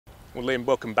Well, Liam,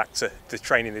 welcome back to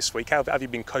training this week. How have you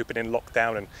been coping in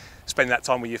lockdown and spending that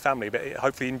time with your family? But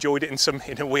hopefully enjoyed it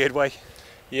in a weird way.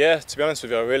 Yeah, to be honest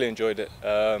with you, I really enjoyed it.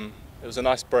 It was a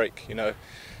nice break. You know,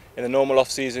 in the normal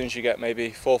off seasons, you get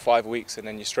maybe 4 or 5 weeks, and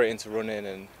then you're straight into running,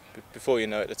 and before you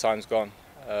know it, the time's gone.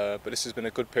 But this has been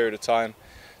a good period of time.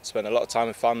 Spent a lot of time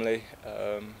with family,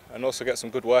 and also get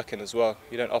some good work in as well.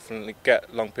 You don't often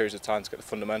get long periods of time to get the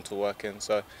fundamental work in,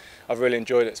 so I've really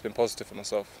enjoyed it. It's been positive for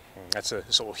myself. That's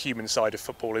a sort of human side of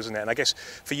football, isn't it? And I guess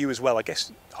for you as well, I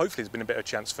guess hopefully there's been a bit of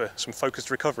chance for some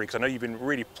focused recovery, because I know you've been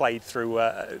really played through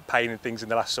pain and things in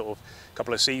the last sort of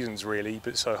couple of seasons really,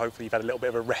 but so hopefully you've had a little bit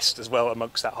of a rest as well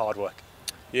amongst that hard work.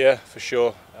 Yeah, for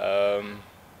sure.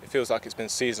 It feels like it's been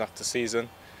season after season.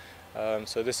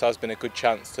 So this has been a good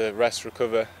chance to rest,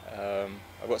 recover.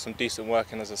 I've got some decent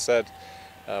work in, as I said,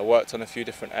 worked on a few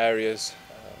different areas,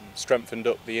 strengthened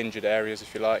up the injured areas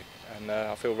if you like, and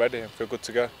I feel ready, I feel good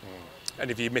to go. And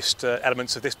have you missed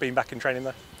elements of this being back in training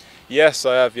though? Yes,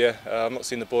 I have, yeah. I've not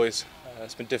seen the boys.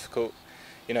 It's been difficult.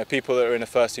 You know, people that are in a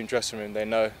first team dressing room, they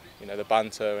know, you know, the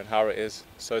banter and how it is.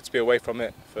 So to be away from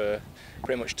it for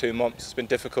pretty much 2 months, it's been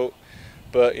difficult.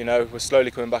 But you know, we're slowly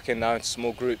coming back in now into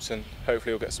small groups, and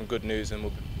hopefully we'll get some good news and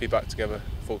we'll be back together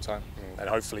full time. And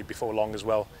hopefully before long as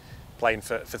well, playing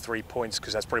for 3 points,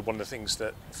 because that's probably one of the things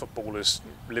that footballers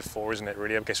live for, isn't it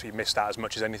really? I guess we missed that as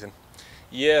much as anything.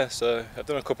 Yeah, so I've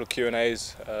done a couple of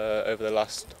Q&As over the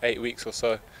last 8 weeks or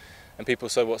so, and people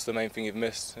said, what's the main thing you've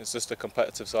missed? It's just the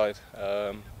competitive side.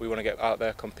 We want to get out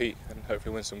there, compete, and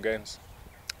hopefully win some games.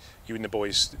 You and the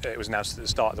boys, it was announced at the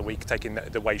start of the week, taking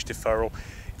the wage deferral.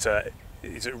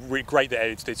 It's really great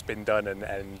that it's been done, and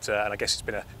I guess it's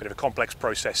been a bit of a complex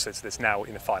process that's now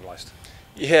finalised.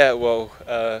 Yeah, well,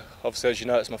 obviously, as you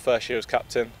know, it's my first year as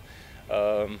captain.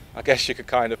 I guess you could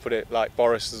kind of put it like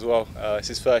Boris as well. It's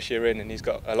his first year in, and he's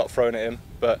got a lot thrown at him.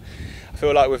 But I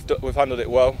feel like we've handled it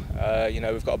well. You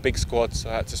know, we've got a big squad, so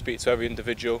I had to speak to every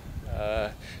individual,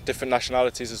 different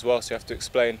nationalities as well. So you have to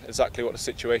explain exactly what the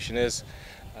situation is.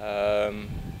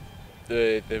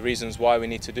 The reasons why we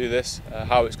need to do this,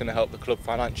 how it's going to help the club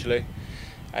financially,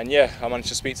 and yeah, I managed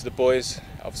to speak to the boys.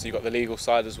 Obviously you've got the legal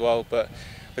side as well, but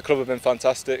the club have been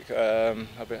fantastic.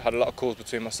 I've had a lot of calls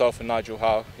between myself and Nigel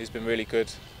Howe. He's been really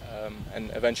good,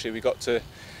 and eventually we got to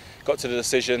the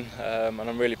decision, and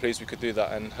I'm really pleased we could do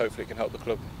that, and hopefully it can help the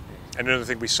club. And another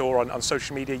thing we saw on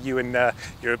social media, you've been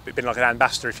like an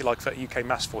ambassador, if you like, for UK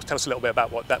Mass Force. Tell us a little bit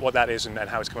about what that is and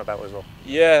how it's come about as well.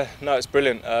 Yeah, no, it's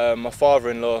brilliant. My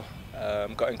father-in-law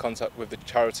got in contact with the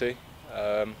charity,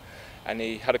 and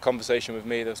he had a conversation with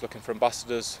me that was looking for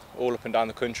ambassadors all up and down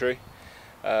the country.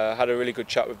 Had a really good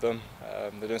chat with them.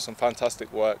 They're doing some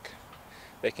fantastic work.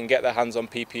 They can get their hands on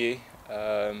PPE.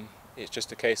 It's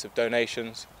just a case of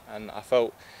donations, and I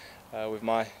felt with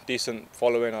my decent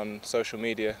following on social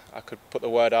media, I could put the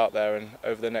word out there, and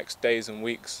over the next days and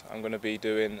weeks I'm going to be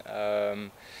doing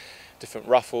different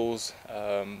raffles,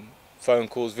 phone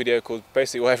calls, video calls,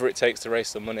 basically whatever it takes to raise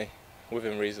some money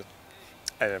within reason.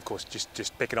 And of course,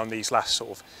 just picking on these last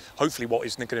sort of, hopefully what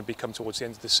is going to become towards the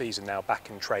end of the season now, back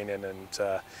in training, and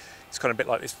it's kind of a bit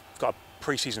like, it's got a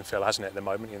pre-season feel, hasn't it, at the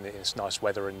moment, in this nice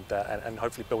weather, and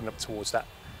hopefully building up towards that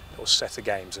little set of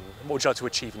games. And what would you like to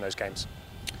achieve in those games?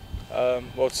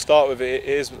 Well, to start with, it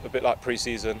is a bit like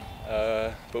pre-season,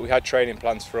 but we had training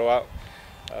plans throughout.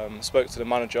 Spoke to the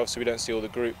manager. Obviously we don't see all the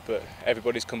group, but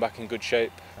everybody's come back in good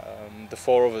shape. The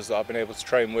 4 others that I've been able to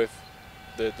train with,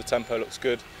 the tempo looks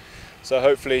good. So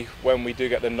hopefully when we do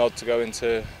get the nod to go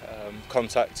into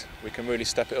contact, we can really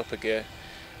step it up a gear.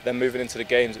 Then moving into the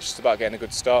games, it's just about getting a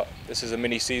good start. This is a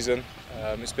mini season.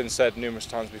 It's been said numerous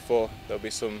times before, there'll be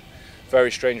some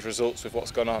very strange results with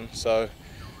what's gone on. So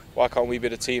why can't we be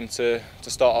the team to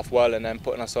start off well, and then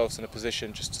putting ourselves in a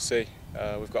position just to see?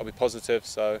 We've got to be positive,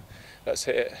 so let's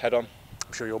hit it head on.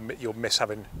 I'm sure you'll miss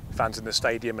having fans in the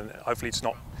stadium, and hopefully it's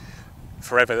not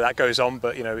forever that goes on,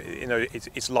 but you know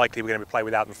it's likely we're going to play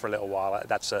without them for a little while.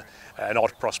 That's an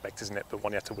odd prospect, isn't it? But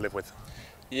one you have to live with.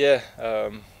 Yeah,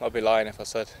 I'd be lying if I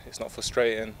said it's not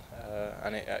frustrating,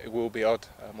 and it will be odd.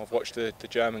 I've watched the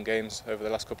German games over the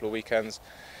last couple of weekends,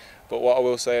 but what I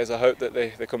will say is I hope that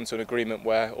they come to an agreement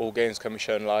where all games can be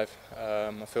shown live.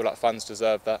 I feel like fans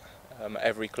deserve that at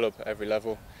every club, at every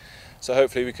level. So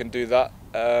hopefully we can do that,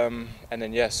 and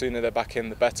then yeah, sooner they're back in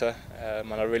the better,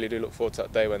 and I really do look forward to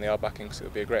that day when they are back in, because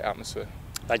it'll be a great atmosphere.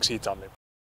 Thanks for your time, Liam.